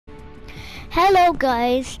Hello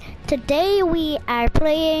guys, today we are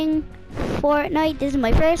playing Fortnite. This is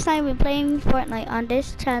my first time we're playing Fortnite on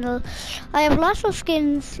this channel. I have lots of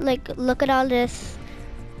skins, like look at all this.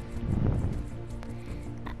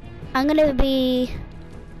 I'm gonna be,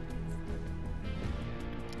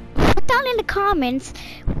 put down in the comments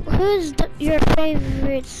who's your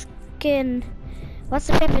favorite skin. What's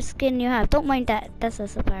the favorite skin you have? Don't mind that, that's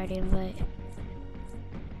just a party invite.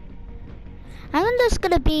 I'm just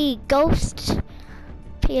gonna be Ghost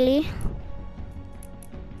Peely.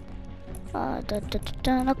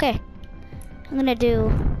 Okay. I'm gonna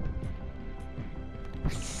do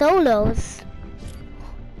solos.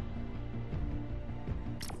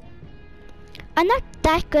 I'm not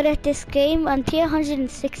that good at this game. I'm tier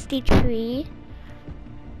 163.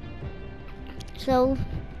 So,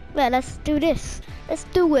 yeah, let's do this. Let's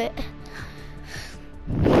do it.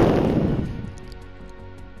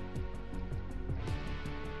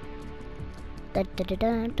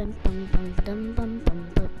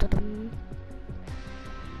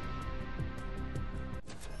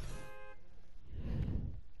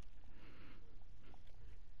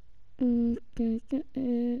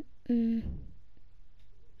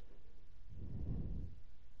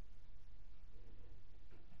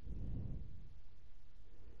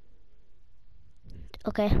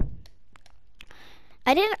 Okay.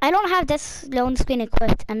 I don't have this loading screen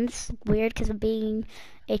equipped, and it's weird because I'm being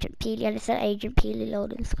Agent Peely, and it said Agent Peely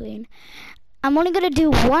loading screen. I'm only gonna do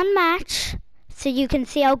one match, so you can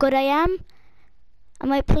see how good I am. I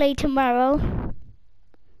might play tomorrow.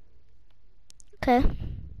 Okay.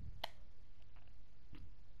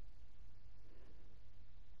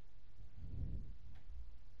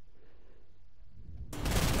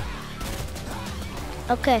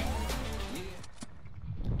 Okay.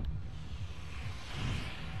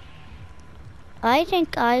 I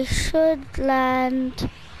think I should land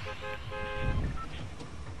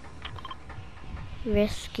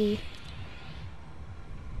risky.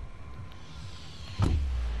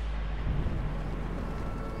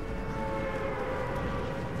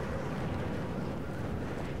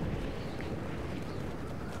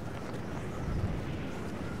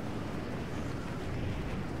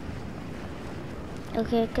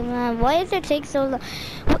 Okay, come on. Why does it take so long?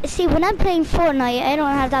 See, when I'm playing Fortnite, I don't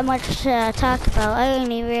have that much to talk about. I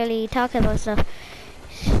only really talk about stuff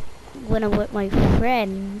when I'm with my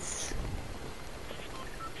friends.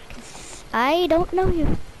 'Cause I don't know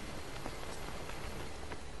you.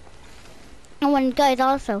 And guys,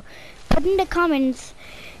 also, put in the comments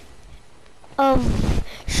of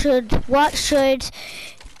what should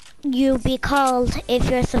you be called if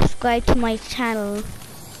you're subscribed to my channel.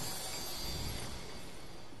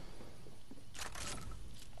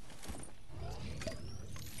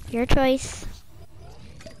 Your choice.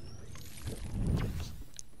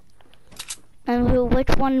 And which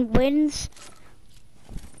one wins,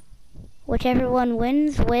 whichever one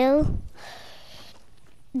wins will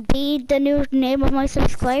be the new name of my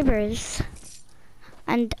subscribers.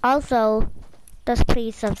 And also, just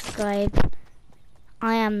please subscribe.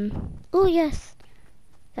 I am, oh yes,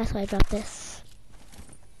 that's why I dropped this.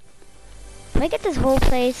 If I get this whole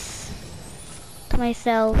place to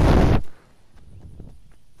myself,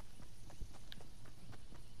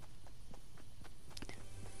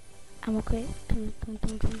 I'm okay.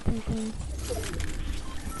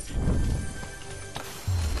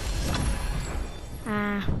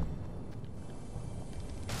 Ah.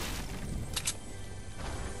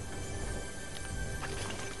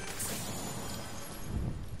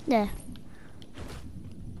 Yeah.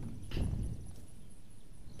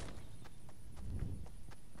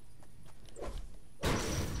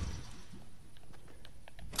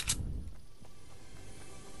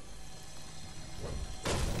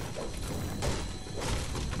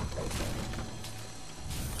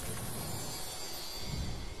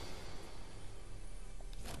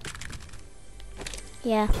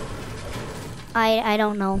 Yeah. I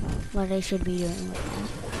don't know what I should be doing right now.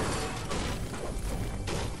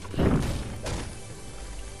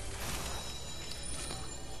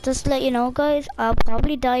 Just to let you know, guys, I'll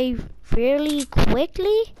probably die fairly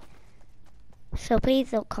quickly. So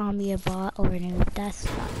please don't call me a bot or a noob. That's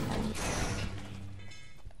not nice.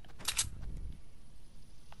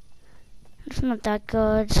 It's not that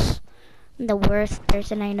good. I'm the worst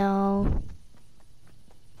person I know.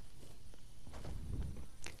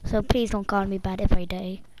 So please don't call me bad if I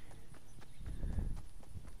die.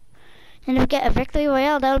 And if I get a victory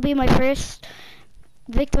royale, that'll be my first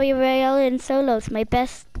victory royale in solos. My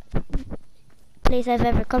best place I've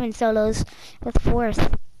ever come in solos with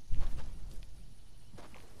 4th.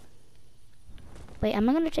 Wait, am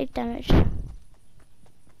I gonna take damage?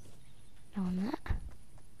 No, on that.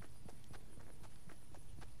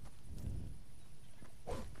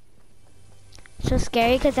 So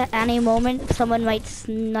scary because at any moment someone might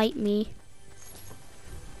snipe me.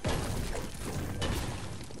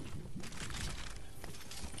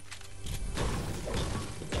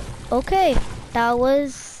 Okay, that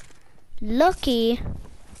was lucky.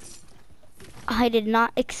 I did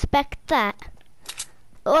not expect that.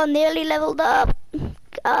 Oh, I'm nearly leveled up,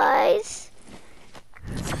 guys.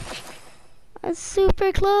 I'm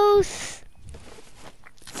super close.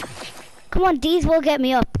 Come on, these will get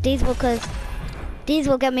me up. These will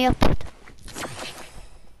get me up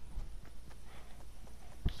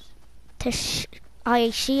to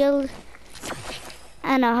high shield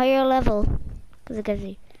and a higher level because it gives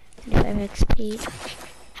me 25 XP.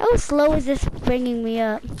 How slow is this bringing me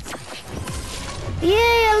up? Yeah,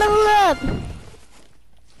 I level up.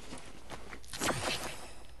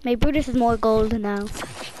 My Brutus is more gold now.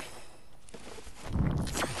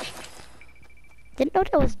 Didn't know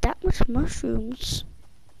there was that much mushrooms.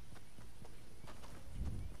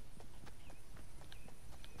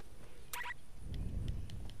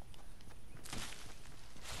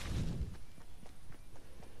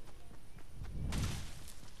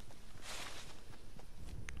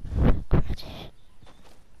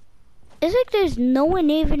 It's like there's no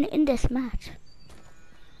one even in this match.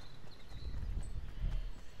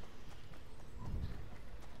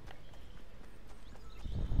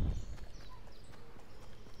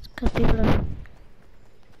 Because people are...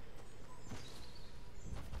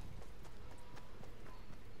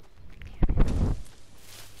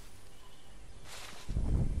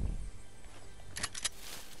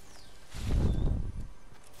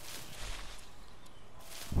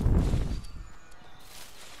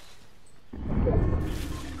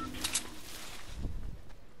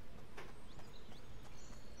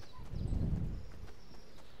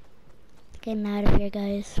 Getting out of here,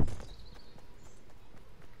 guys.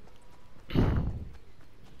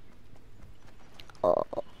 Oh.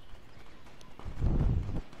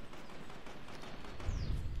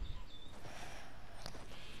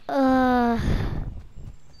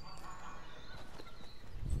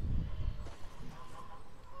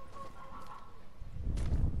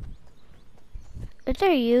 Is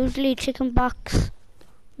there usually chicken box?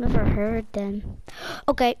 Never heard them.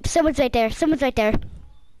 Okay, someone's right there. Someone's right there.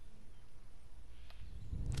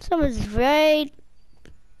 Someone's right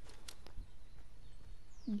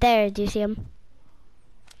there. Do you see him?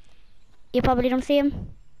 You probably don't see him.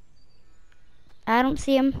 I don't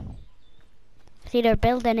see him. See, they're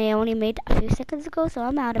building. I only made a few seconds ago, so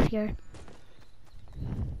I'm out of here.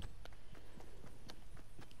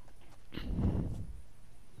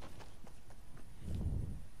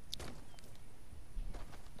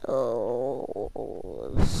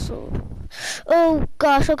 Oh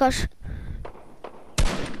gosh, oh gosh.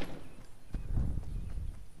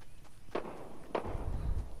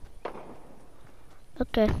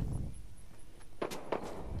 Okay.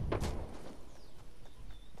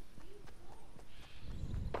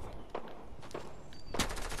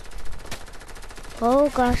 Oh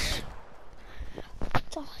gosh.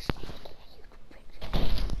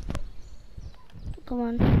 Come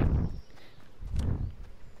on.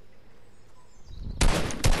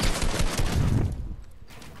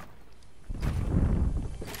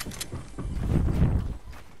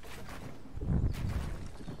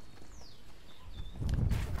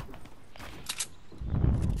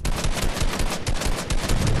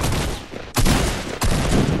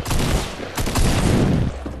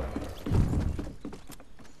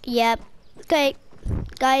 Yep. Okay,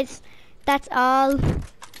 guys, that's all.